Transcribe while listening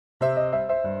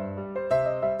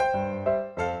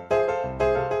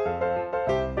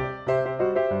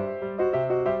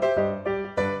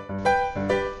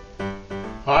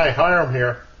Hi, Hiram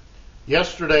here.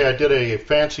 Yesterday I did a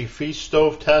fancy feast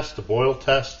stove test, a boil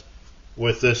test,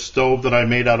 with this stove that I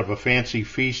made out of a fancy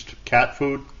feast cat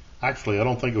food. Actually, I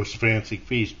don't think it was fancy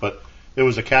feast, but it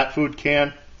was a cat food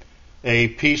can, a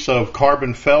piece of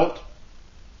carbon felt,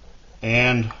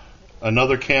 and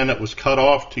another can that was cut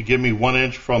off to give me 1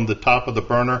 inch from the top of the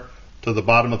burner to the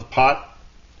bottom of the pot.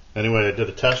 Anyway, I did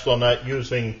a test on that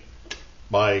using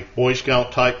my Boy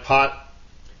Scout type pot.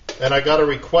 And I got a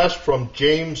request from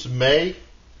James May,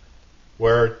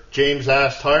 where James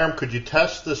asked, Hiram, could you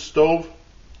test the stove?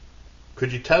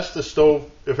 Could you test the stove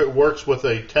if it works with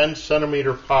a 10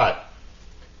 centimeter pot?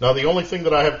 Now, the only thing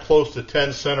that I have close to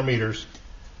 10 centimeters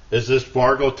is this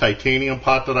Vargo Titanium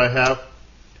pot that I have.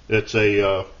 It's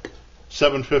a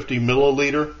 750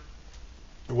 milliliter,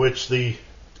 which the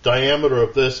diameter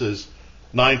of this is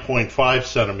 9.5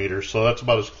 centimeters, so that's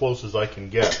about as close as I can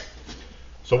get.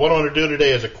 So what I'm going to do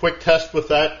today is a quick test with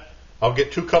that. I'll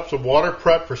get 2 cups of water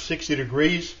prep for 60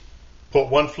 degrees, put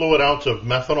 1 fluid ounce of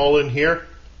methanol in here,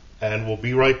 and we'll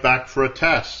be right back for a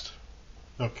test.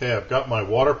 Okay, I've got my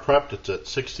water prepped. It's at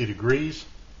 60 degrees.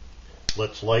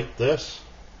 Let's light this.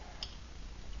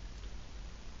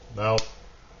 Now,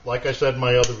 like I said in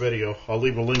my other video, I'll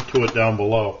leave a link to it down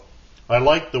below. I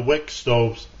like the wick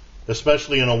stoves,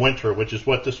 especially in the winter, which is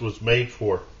what this was made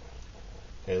for.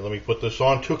 Okay, let me put this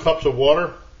on. 2 cups of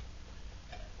water,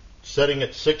 setting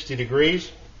at 60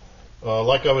 degrees.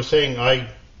 Like I was saying, I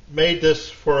made this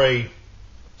for a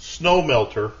snow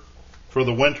melter for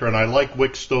the winter, and I like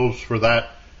wick stoves for that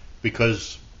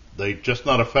because they're just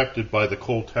not affected by the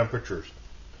cold temperatures.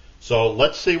 So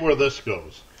let's see where this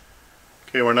goes.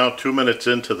 Okay, we're now 2 minutes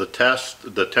into the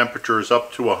test. The temperature is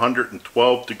up to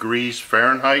 112 degrees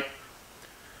Fahrenheit.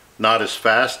 Not as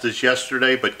fast as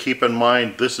yesterday, but keep in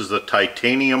mind this is a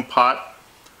titanium pot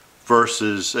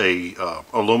versus a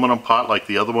aluminum pot like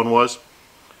the other one was.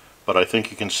 But I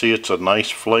think you can see it's a nice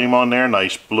flame on there,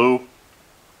 nice blue.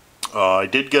 I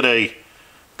did get a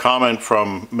comment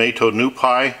from Mato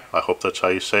Nupai, I hope that's how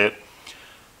you say it.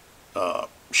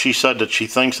 She said that she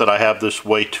thinks that I have this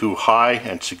way too high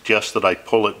and suggests that I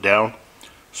pull it down.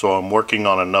 So I'm working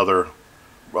on another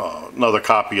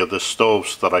copy of this stove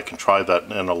so that I can try that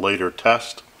in a later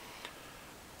test.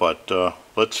 But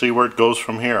let's see where it goes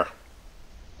from here.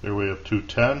 Here we have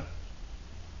 210,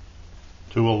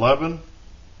 211,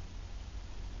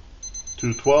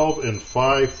 212, and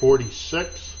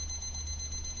 546.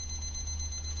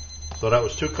 So that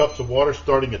was 2 cups of water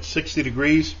starting at 60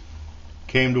 degrees.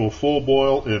 Came to a full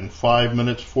boil in 5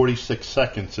 minutes 46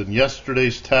 seconds. In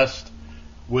yesterday's test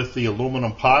with the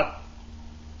aluminum pot,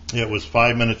 it was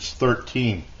 5 minutes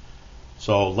 13.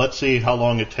 So let's see how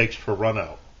long it takes for run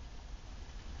out.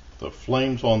 The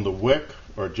flames on the wick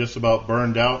are just about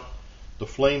burned out. The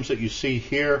flames that you see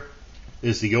here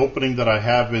is the opening that I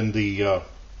have in the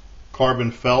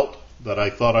carbon felt that I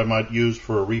thought I might use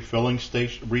for a refilling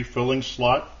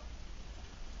slot.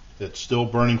 It's still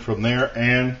burning from there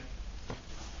and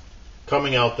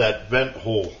coming out that vent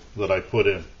hole that I put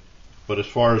in. But as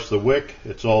far as the wick,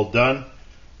 it's all done.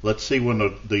 Let's see when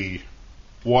the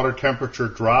water temperature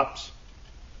drops.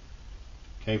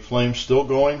 Okay, flame's still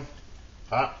going.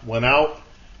 Went out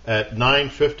at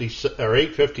 9:50 or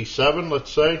 8:57,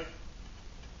 let's say.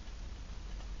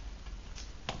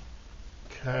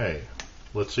 Okay,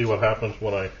 let's see what happens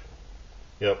when I.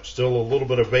 Yep, still a little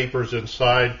bit of vapors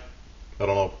inside. I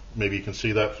don't know, maybe you can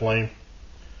see that flame.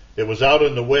 It was out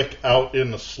in the wick, out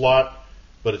in the slot,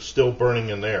 but it's still burning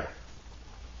in there.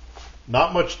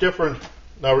 Not much different.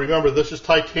 Now remember, this is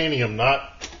titanium,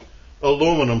 not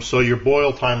aluminum, so your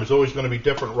boil time is always going to be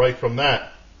different right from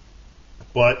that.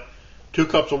 But 2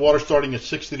 cups of water starting at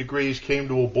 60 degrees came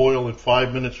to a boil in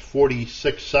 5 minutes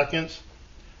 46 seconds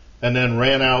and then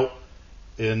ran out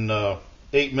in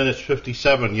 8 minutes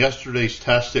 57. Yesterday's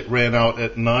test, it ran out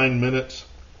at 9 minutes.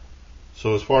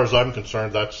 So as far as I'm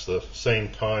concerned, that's the same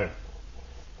time.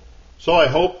 So I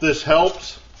hope this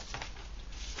helps.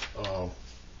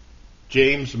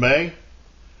 James May.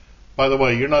 By the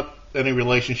way, you're not any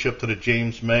relationship to the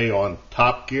James May on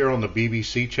Top Gear on the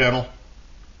BBC channel.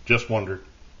 Just wondered.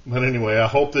 But anyway, I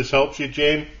hope this helps you,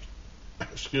 James.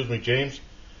 Excuse me, James.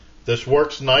 This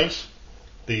works nice.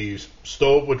 The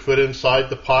stove would fit inside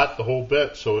the pot, the whole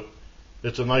bit, so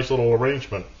it's a nice little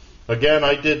arrangement. Again,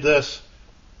 I did this.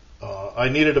 I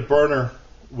needed a burner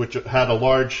which had a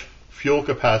large fuel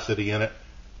capacity in it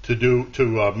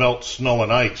to melt snow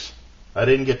and ice. I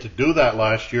didn't get to do that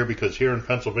last year because here in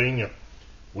Pennsylvania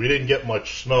we didn't get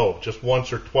much snow, just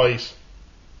once or twice,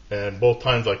 and both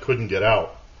times I couldn't get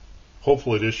out.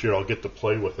 Hopefully this year I'll get to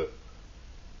play with it.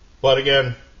 But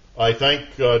again, I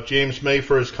thank James May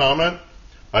for his comment.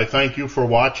 I thank you for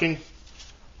watching.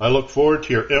 I look forward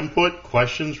to your input,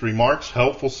 questions, remarks,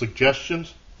 helpful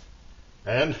suggestions,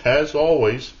 and as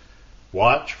always,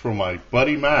 watch for my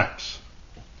buddy Max.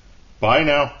 Bye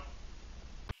now.